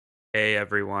Hey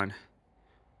everyone,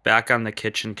 back on the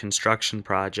kitchen construction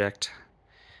project.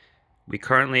 We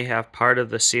currently have part of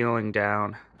the ceiling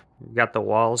down. We've got the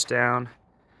walls down,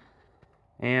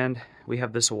 and we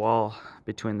have this wall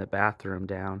between the bathroom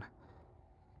down.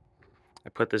 I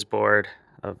put this board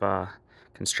of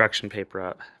construction paper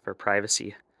up for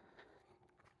privacy.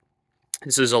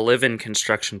 This is a live-in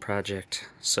construction project,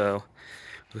 so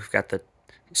we've got the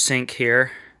sink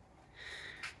here.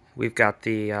 We've got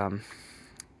the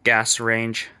gas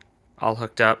range all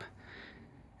hooked up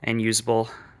and usable,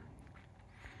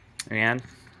 and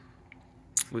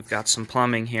we've got some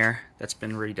plumbing here that's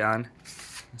been redone.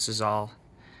 This is all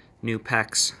new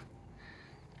PEX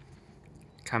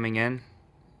coming in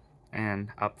and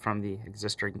up from the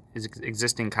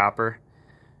existing copper.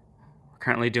 We're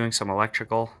currently doing some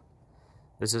electrical.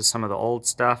 This is some of the old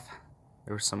stuff.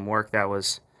 There was some work that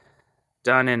was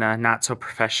done in a not so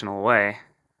professional way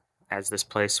as this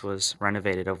place was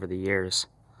renovated over the years,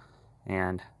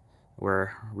 and we're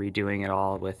redoing it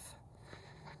all with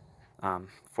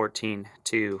 14-2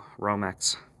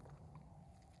 Romex.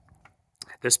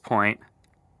 At this point,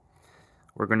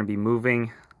 we're going to be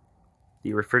moving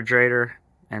the refrigerator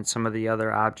and some of the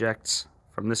other objects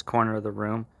from this corner of the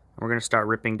room. We're going to start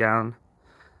ripping down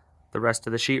the rest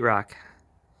of the sheetrock.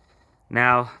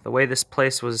 Now, the way this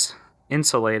place was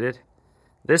insulated,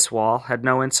 this wall had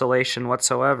no insulation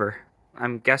whatsoever.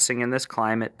 I'm guessing in this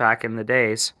climate back in the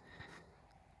days,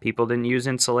 people didn't use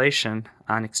insulation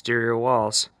on exterior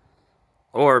walls.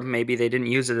 Or maybe they didn't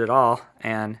use it at all,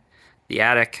 and the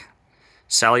attic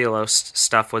cellulose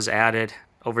stuff was added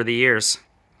over the years.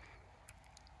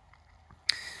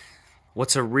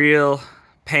 What's a real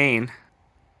pain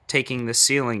taking the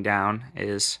ceiling down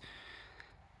is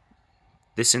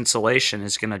this insulation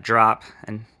is going to drop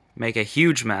and make a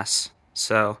huge mess.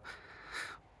 So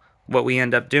what we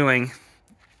end up doing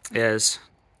is,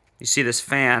 you see this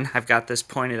fan, I've got this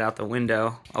pointed out the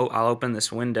window. Oh, I'll open this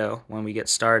window when we get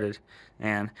started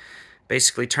and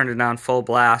basically turn it on full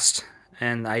blast,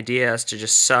 and the idea is to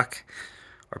just suck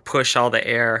or push all the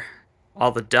air,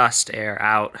 all the dust air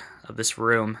out of this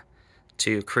room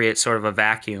to create sort of a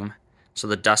vacuum so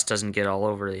the dust doesn't get all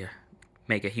over you,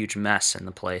 make a huge mess in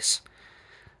the place.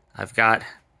 I've got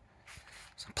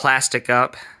some plastic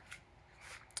up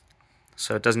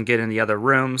so it doesn't get in the other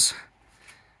rooms,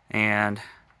 and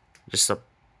just a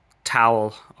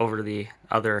towel over the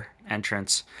other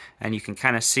entrance. And you can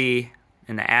kind of see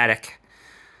in the attic,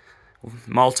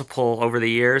 multiple over the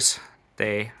years,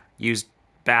 they used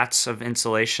bats of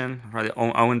insulation, or the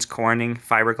Owens Corning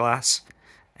fiberglass,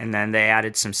 and then they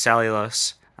added some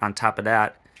cellulose on top of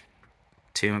that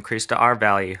to increase the R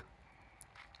value.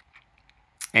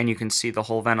 And you can see the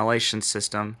whole ventilation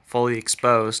system fully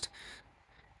exposed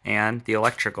and the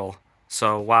electrical.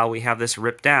 So while we have this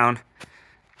ripped down,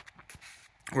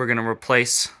 we're going to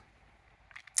replace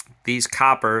these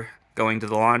copper going to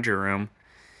the laundry room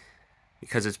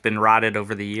because it's been rotted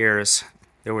over the years.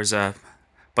 There was a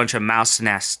bunch of mouse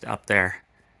nests up there,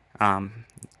 no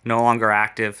longer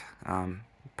active.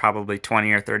 Probably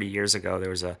 20 or 30 years ago,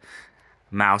 there was a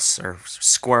mouse or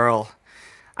squirrel.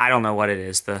 I don't know what it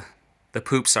is. The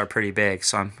poops are pretty big,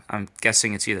 so I'm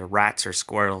guessing it's either rats or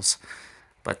squirrels.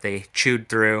 But they chewed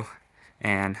through,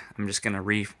 and I'm just going to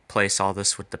replace all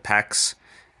this with the PEX.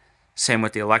 Same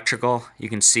with the electrical. You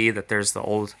can see that there's the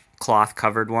old cloth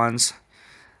covered ones.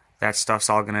 That stuff's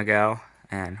all going to go,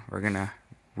 and we're going to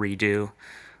redo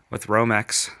with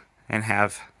Romex and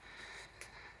have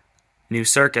new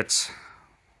circuits.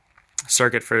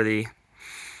 Circuit for the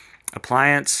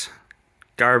appliance,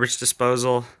 garbage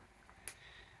disposal,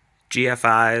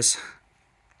 GFIs.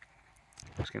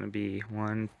 There's going to be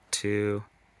 1, 2,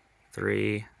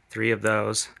 3 of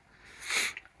those.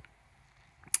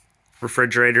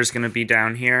 Refrigerator's going to be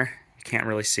down here. You can't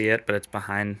really see it, but it's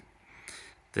behind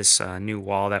this new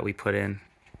wall that we put in.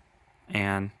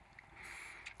 And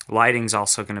lighting's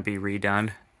also going to be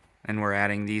redone, and we're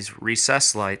adding these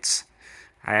recessed lights.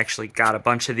 I actually got a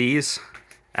bunch of these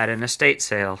at an estate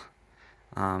sale.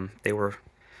 They were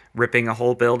ripping a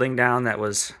whole building down that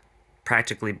was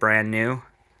practically brand new.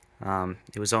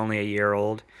 It was only a year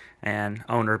old, and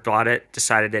owner bought it,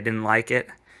 decided they didn't like it,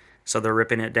 so they're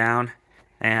ripping it down.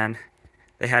 And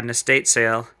they had an estate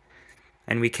sale,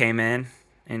 and we came in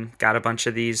and got a bunch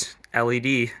of these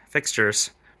LED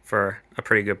fixtures for a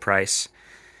pretty good price.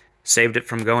 Saved it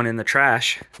from going in the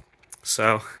trash.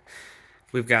 So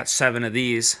we've got 7 of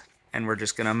these, and we're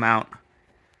just gonna mount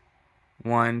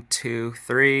 1, 2,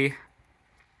 3,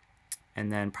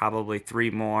 and then probably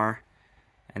 3 more,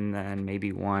 and then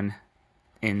maybe 1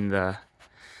 in the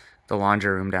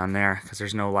laundry room down there, because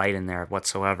there's no light in there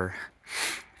whatsoever.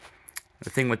 The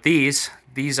thing with these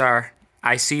are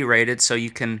IC rated, so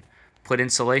you can put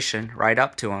insulation right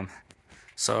up to them.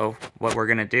 So what we're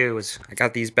gonna do is, I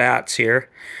got these bats here.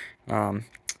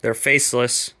 They're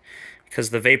faceless because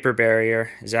the vapor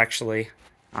barrier is actually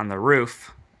on the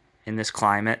roof in this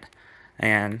climate,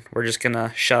 and we're just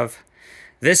gonna shove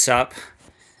this up.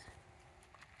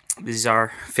 These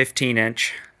are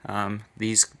 15-inch.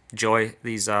 These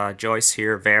joists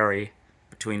here vary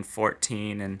between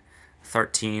 14 and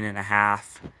 13 and a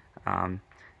half.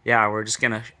 Yeah, we're just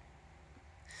gonna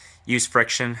use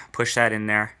friction, push that in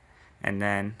there, and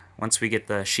then once we get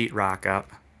the sheetrock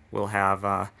up, we'll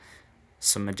have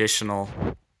some additional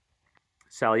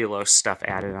cellulose stuff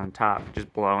added on top,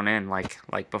 just blown in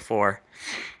like before.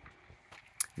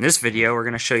 In this video, we're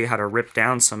going to show you how to rip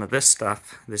down some of this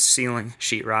stuff, this ceiling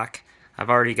sheetrock. I've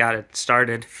already got it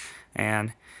started,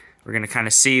 and we're going to kind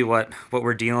of see what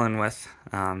we're dealing with.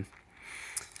 The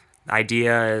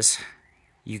idea is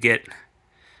you get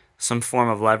some form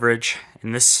of leverage.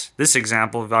 In this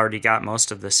example, we've already got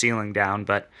most of the ceiling down,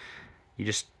 but you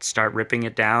just start ripping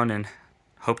it down and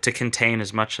hope to contain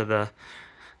as much of the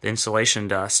insulation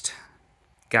dust.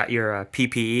 Got your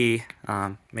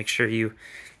PPE. Make sure you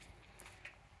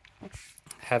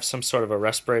have some sort of a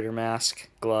respirator mask,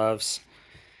 gloves,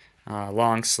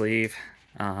 long sleeve,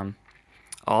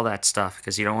 all that stuff,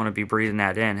 because you don't want to be breathing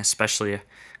that in, especially if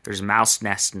there's mouse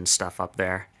nests and stuff up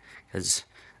there, because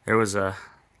there was a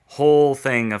whole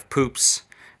thing of poops,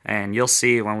 and you'll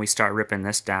see when we start ripping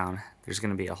this down, there's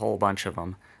going to be a whole bunch of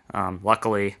them.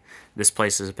 Luckily, this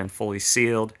place has been fully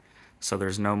sealed, so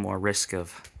there's no more risk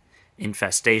of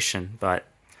infestation, but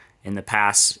in the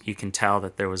past, you can tell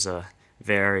that there was a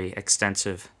very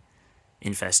extensive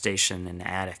infestation in the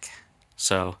attic.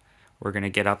 So we're going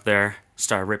to get up there,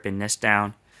 start ripping this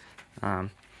down.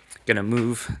 Going to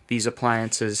move these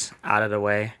appliances out of the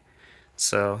way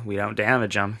so we don't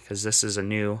damage them, because this is a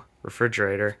new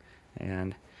refrigerator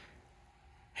and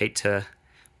hate to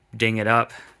ding it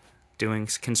up doing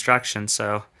construction,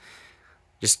 so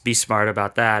just be smart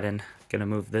about that. And going to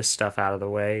move this stuff out of the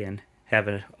way and have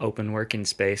an open working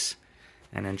space,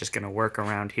 and then just going to work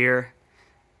around here,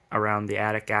 around the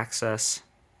attic access,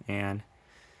 and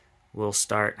we'll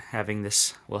start having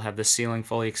this, we'll have the ceiling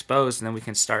fully exposed, and then we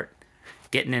can start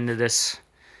getting into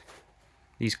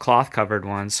these cloth covered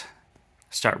ones,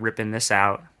 start ripping this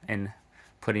out and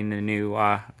putting the new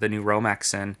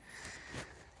Romex in.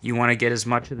 You want to get as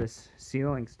much of this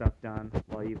ceiling stuff done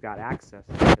while you've got access.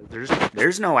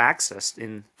 There's no access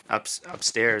in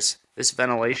upstairs. This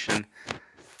ventilation,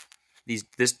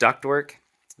 this ductwork,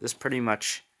 this pretty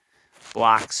much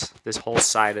blocks this whole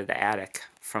side of the attic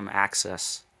from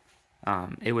access.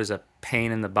 It was a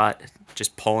pain in the butt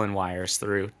just pulling wires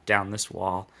through down this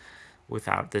wall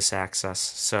without this access.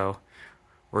 So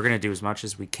we're going to do as much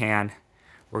as we can.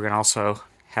 We're going to also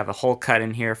have a hole cut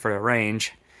in here for the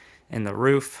range in the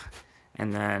roof,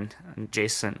 and then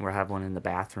adjacent we'll have one in the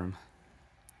bathroom.